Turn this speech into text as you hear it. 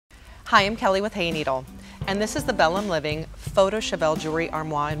Hi, I'm Kelly with Hayneedle, and this is the Belham Living Photo Cheval Jewelry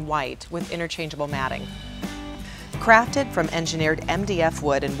Armoire in white with interchangeable matting. Crafted from engineered MDF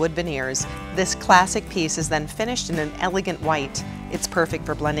wood and wood veneers, this classic piece is then finished in an elegant white. It's perfect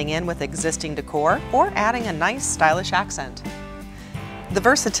for blending in with existing decor or adding a nice stylish accent. The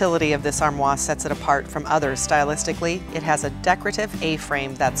versatility of this armoire sets it apart from others stylistically. It has a decorative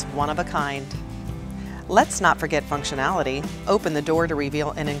A-frame that's one of a kind. Let's not forget functionality. Open the door to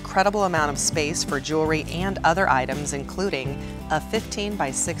reveal an incredible amount of space for jewelry and other items, including a 15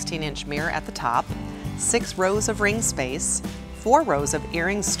 by 16 inch mirror at the top, 6 rows of ring space, 4 rows of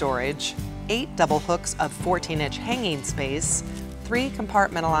earring storage, 8 double hooks of 14-inch hanging space, 3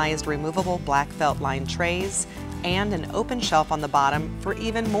 compartmentalized removable black felt lined trays, and an open shelf on the bottom for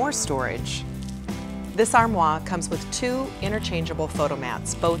even more storage. This armoire comes with 2 interchangeable photo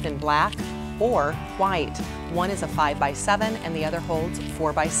mats, both in black or white. One is a 5 by 7 and the other holds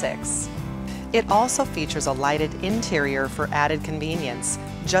 4 by 6. It also features a lighted interior for added convenience.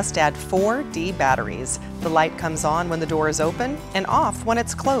 Just add 4 D batteries. The light comes on when the door is open and off when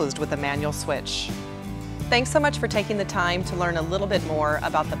it's closed with a manual switch. Thanks so much for taking the time to learn a little bit more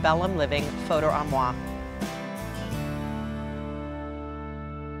about the Belham Living Photo Armoire.